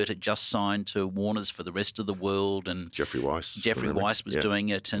Magic Dirt had just signed to Warner's for the rest of the world, and Jeffrey Weiss was doing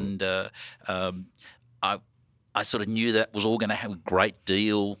it, and I sort of knew that was all going to have a great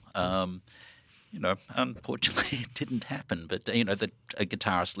deal. Unfortunately, it didn't happen. But a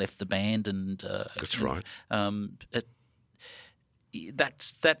guitarist left the band, and that's right.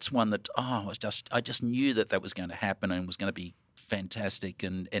 That's one that I just knew that was going to happen and was going to be fantastic,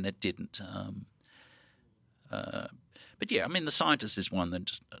 and it didn't. But yeah, I mean, The Scientist is one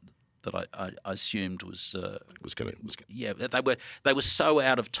that I assumed was going to. Yeah, they were so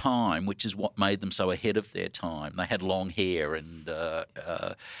out of time, which is what made them so ahead of their time. They had long hair, and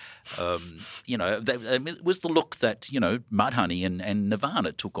it was the look that Mudhoney and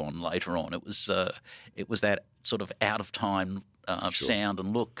Nirvana took on later on. It was that sort of out of time sound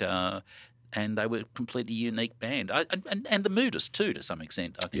and look. And they were a completely unique band, and the Moodists too, to some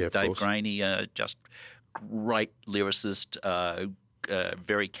extent. I think Dave Graney, just great lyricist,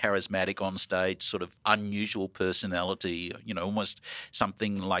 very charismatic on stage, sort of unusual personality. Almost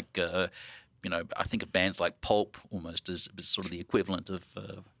something like I think of bands like Pulp almost as sort of the equivalent of.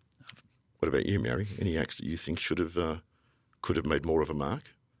 What about you, Mary? Any acts that you think could have made more of a mark,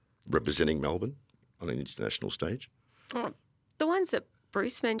 representing Melbourne on an international stage? The ones that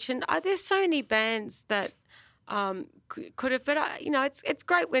Bruce mentioned, there's so many bands that could have, but it's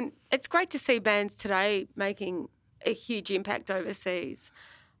great to see bands today making a huge impact overseas.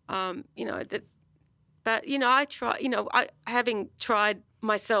 I try, having tried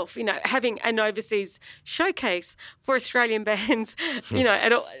myself, having an overseas showcase for Australian bands,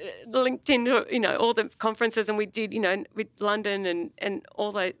 linked into, all the conferences, and we did, with London and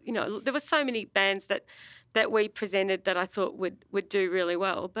all those, there were so many bands that we presented that I thought would do really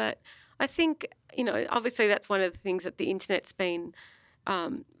well. But I think, obviously that's one of the things that the internet's been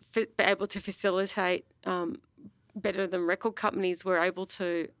able to facilitate better than record companies were able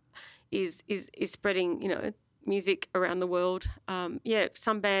to, is spreading, music around the world.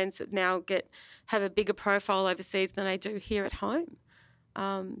 Some bands now have a bigger profile overseas than they do here at home.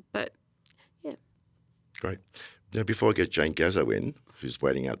 But yeah. Great. Now, before I get Jane Gazzo in, who's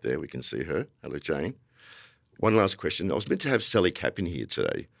waiting out there, we can see her. Hello, Jane. One last question. I was meant to have Sally Capp in here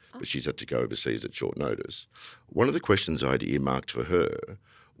today, but she's had to go overseas at short notice. One of the questions I had earmarked for her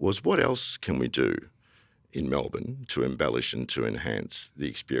was, what else can we do in Melbourne to embellish and to enhance the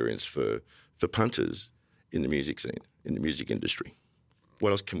experience for punters in the music scene, in the music industry?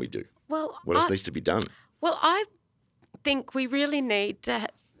 What else can we do? Well, what else needs to be done? Well, I think we really need to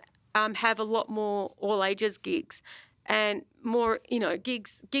have a lot more all ages gigs and more,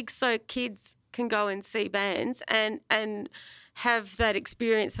 gigs so kids can go and see bands and have that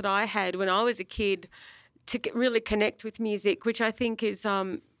experience that I had when I was a kid to really connect with music, which I think is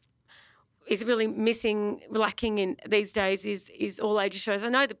really lacking in these days is all ages shows. I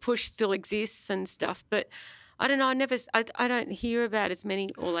know the push still exists and stuff, but I don't know. I don't hear about as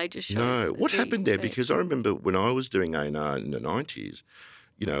many all ages shows. No, what happened there? Because I remember when I was doing A&R in the 90s,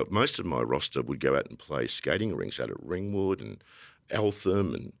 most of my roster would go out and play skating rinks out at Ringwood and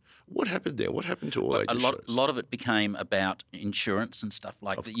Eltham. And what happened there? What happened to all ages shows? A lot of it became about insurance and stuff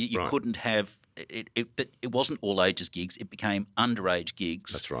like that. You couldn't have it. It wasn't all ages gigs. It became underage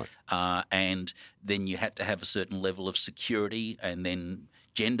gigs. That's right. And then you had to have a certain level of security, and then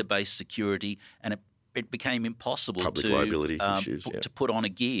gender-based security, and it became impossible Public liability issues, to put on a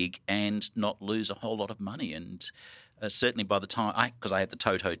gig and not lose a whole lot of money. And certainly by the time, because I had the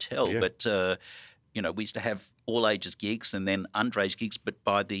Tote Hotel, but we used to have all ages gigs and then underage gigs. But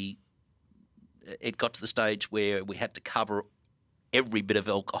it got to the stage where we had to cover every bit of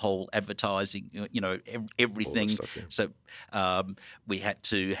alcohol, advertising, everything. Stuff, yeah. So we had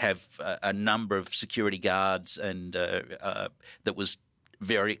to have a number of security guards, and that was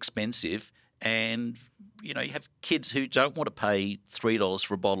very expensive. And, you have kids who don't want to pay $3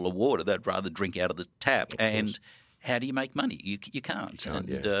 for a bottle of water. They'd rather drink out of the tap. And how do you make money? You can't.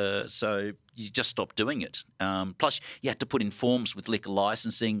 So you just stop doing it. Plus, you had to put in forms with liquor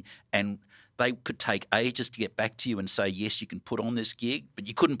licensing, and they could take ages to get back to you and say, yes, you can put on this gig, but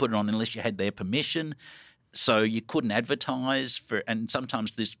you couldn't put it on unless you had their permission. So you couldn't advertise and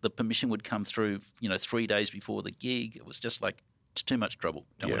sometimes the permission would come through, 3 days before the gig. It was just like, it's too much trouble.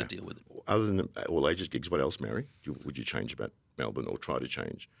 Don't want to deal with it. Other than all ages gigs, what else, Mary, would you change about Melbourne or try to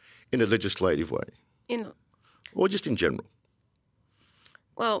change in a legislative way? Or just in general?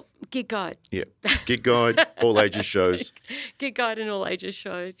 Well, Gig Guide. Yeah, Gig Guide, all ages shows. Gig Guide and all ages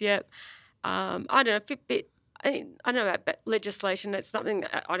shows, yep. I don't know, Fitbit, I don't know about legislation. That's something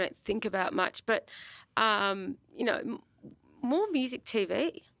that I don't think about much. But, more music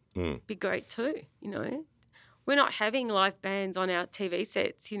TV be great too, We're not having live bands on our TV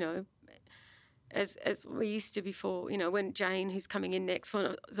sets, as we used to before. When Jane, who's coming in next,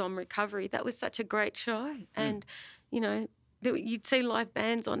 was on Recovery, that was such a great show. And, you'd see live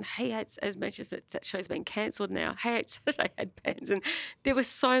bands on Hey Eight, as much as that show's been cancelled now. Hey Eight Saturday had bands, and there was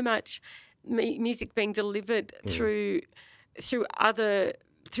so much music being delivered through the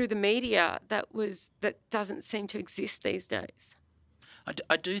media that doesn't seem to exist these days.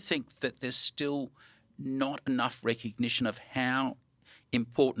 I do think that there's still not enough recognition of how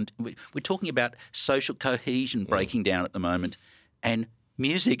important we're talking about social cohesion breaking down at the moment, and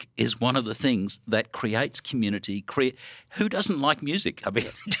music is one of the things that creates community. Who doesn't like music? I mean,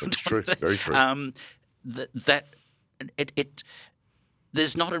 that's true. Very true.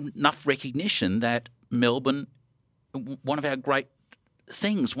 There's not enough recognition that Melbourne, one of the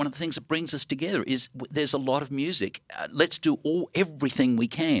things that brings us together is there's a lot of music. Let's do everything we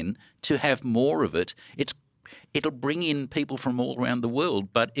can to have more of it. It'll bring in people from all around the world,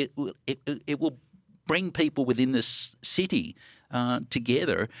 but it will bring people within this city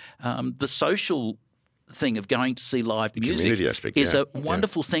together. The social thing of going to see live music is a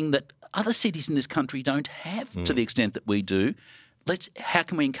wonderful thing that other cities in this country don't have to the extent that we do. How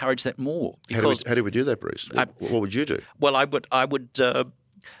can we encourage that more? Because how do we do that, Bruce? What would you do? Well, I would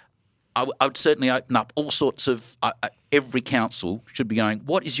certainly open up all sorts of. Every council should be going,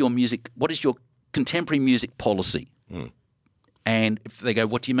 what is your music? What is your contemporary music policy? And if they go,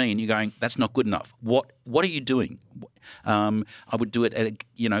 what do you mean? You're going, that's not good enough. What are you doing? I would do it at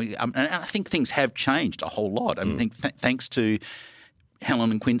and I think things have changed a whole lot. I think thanks to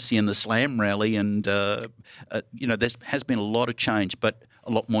Helen and Quincy and the Slam Rally, and there has been a lot of change, but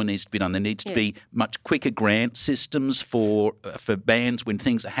a lot more needs to be done. There needs to be much quicker grant systems for bands when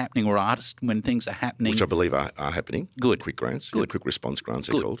things are happening, or artists when things are happening, which I believe are happening. Good, quick grants, good, quick response grants.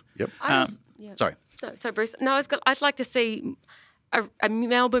 They're called. Yep. Sorry. So Bruce, no, I'd like to see a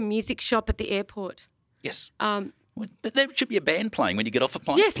Melbourne music shop at the airport. Yes. But there should be a band playing when you get off a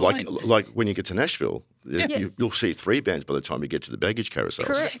plane. Yes. Like when you get to Nashville, you'll see 3 bands by the time you get to the baggage carousels.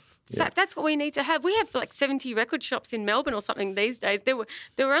 Correct. Yeah. That's what we need to have. We have like 70 record shops in Melbourne or something these days. There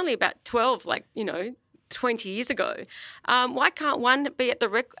were only about 12, 20 years ago. Why can't one be at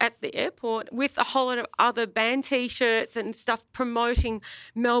the airport with a whole lot of other band T-shirts and stuff promoting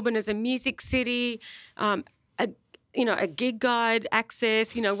Melbourne as a music city, a gig guide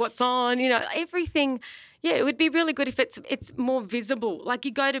access, what's on, everything. Yeah, it would be really good if it's more visible. Like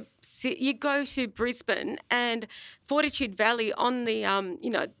you go to Brisbane and Fortitude Valley on the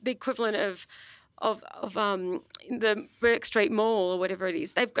the equivalent of the Burke Street Mall or whatever it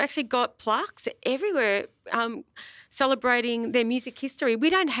is. They've actually got plaques everywhere celebrating their music history. We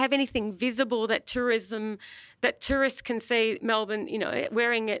don't have anything visible that tourists can see Melbourne,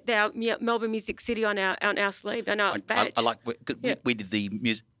 wearing our Melbourne Music City on our sleeve, on our badge. We did the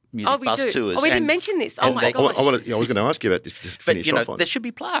music bus tours. Oh, we didn't mention this. Oh, my gosh. I was going to ask you about this to finish off on. There should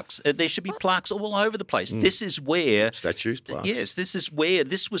be plaques. There should be plaques all over the place. This is where... Statues, plaques. Yes, this is where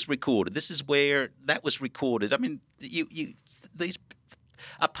this was recorded. This is where that was recorded. I mean, these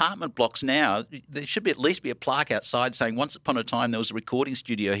apartment blocks now, there should at least be a plaque outside saying once upon a time there was a recording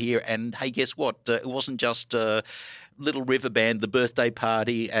studio here, and hey, guess what? It wasn't just Little River Band, the birthday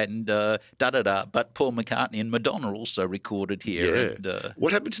party, and but Paul McCartney and Madonna also recorded here. Yeah. And,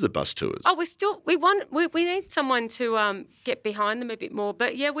 what happened to the bus tours? Oh, we need someone to get behind them a bit more.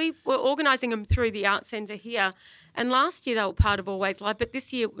 But yeah, we were organising them through the Arts Centre here. And last year they were part of Always Live, but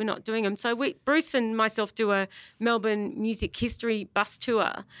this year we're not doing them. So Bruce and myself do a Melbourne music history bus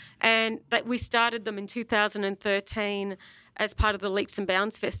tour, and we started them in 2013 as part of the Leaps and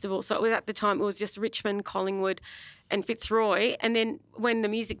Bounds Festival. So at the time it was just Richmond, Collingwood and Fitzroy. And then when the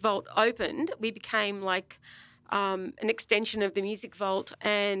Music Vault opened, we became like an extension of the Music Vault,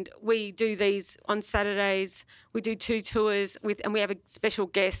 and we do these on Saturdays. We do 2 tours and we have a special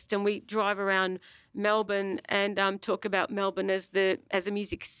guest, and we drive around Melbourne and talk about Melbourne as a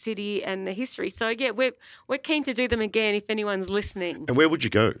music city and the history. So yeah, we're keen to do them again if anyone's listening. And where would you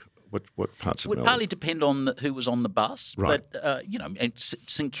go? What parts of Melbourne? Would partly depend on who was on the bus, right. But and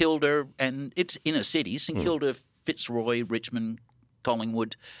St Kilda, and it's inner city. St Kilda, Fitzroy, Richmond,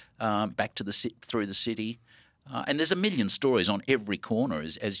 Collingwood, back to through the city, and there's a million stories on every corner,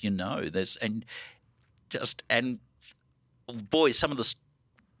 as you know. Boy, some of the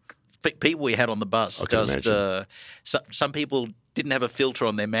people we had on the bus. Some people didn't have a filter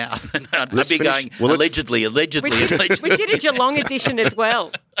on their mouth. And I'd be going, allegedly. We did a Geelong edition as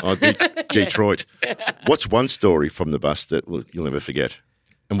well. Oh, Detroit. What's one story from the bus that you'll never forget?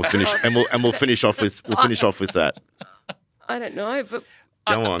 And we'll finish. We'll finish off with that. I don't know, but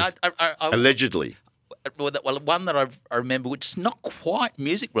go on. Allegedly. Well, one that I remember, which is not quite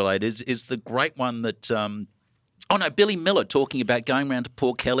music related, is the great one that. Billy Miller talking about going around to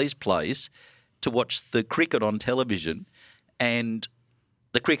Paul Kelly's place to watch the cricket on television, and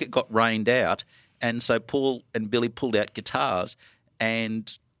the cricket got rained out, and so Paul and Billy pulled out guitars,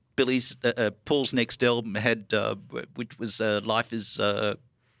 and Paul's next album had, which was Life Is,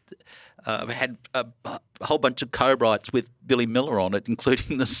 had a whole bunch of co-writes with Billy Miller on it,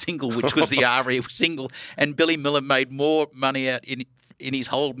 including the single, which was the ARIA single, and Billy Miller made more money out in his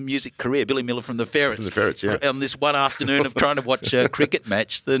whole music career, Billy Miller from the Ferrets, yeah. On this one afternoon of trying to watch a cricket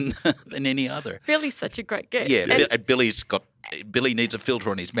match than any other. Billy's such a great guest. Yeah, and Billy needs a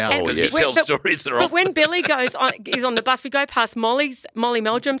filter on his mouth because he tells stories that are But when Billy is on the bus, we go past Molly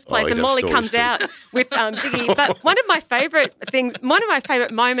Meldrum's place, and Molly comes out with Ziggy. But one of my favourite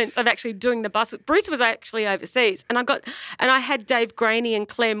moments of actually doing the bus, Bruce was actually overseas, and I had Dave Graney and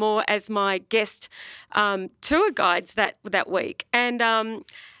Claire Moore as my guest tour guides that week, and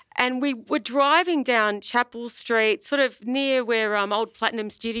we were driving down Chapel Street, sort of near where old Platinum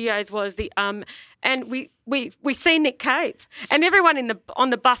Studios was. And we see Nick Cave, and everyone on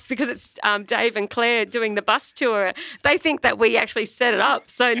the bus, because it's Dave and Claire doing the bus tour, they think that we actually set it up.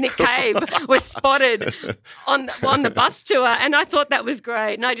 So Nick Cave was spotted on the bus tour, and I thought that was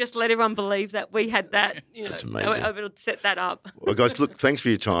great. And I just let everyone believe that we had that. That's amazing. I would set that up. Well, guys, look, thanks for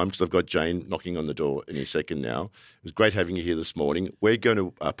your time, because I've got Jane knocking on the door any second now. It was great having you here this morning. We're going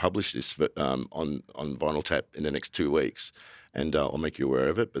to publish this on Vinyl Tap in the next 2 weeks. And I'll make you aware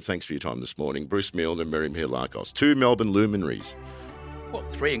of it. But thanks for your time this morning. Bruce Milne and Mary Mihelakos, 2 Melbourne luminaries. Well,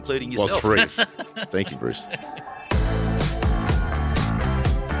 3 including yourself. Well, 3. Thank you, Bruce.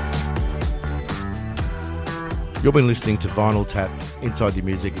 You've been listening to Vinyl Tap, Inside the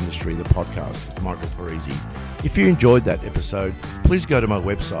Music Industry, the podcast with Michael Parisi. If you enjoyed that episode, please go to my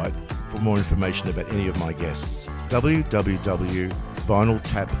website for more information about any of my guests.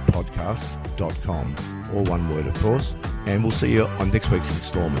 www.vinyltappodcast.com, all one word, of course. And we'll see you on next week's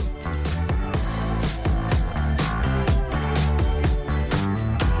instalment.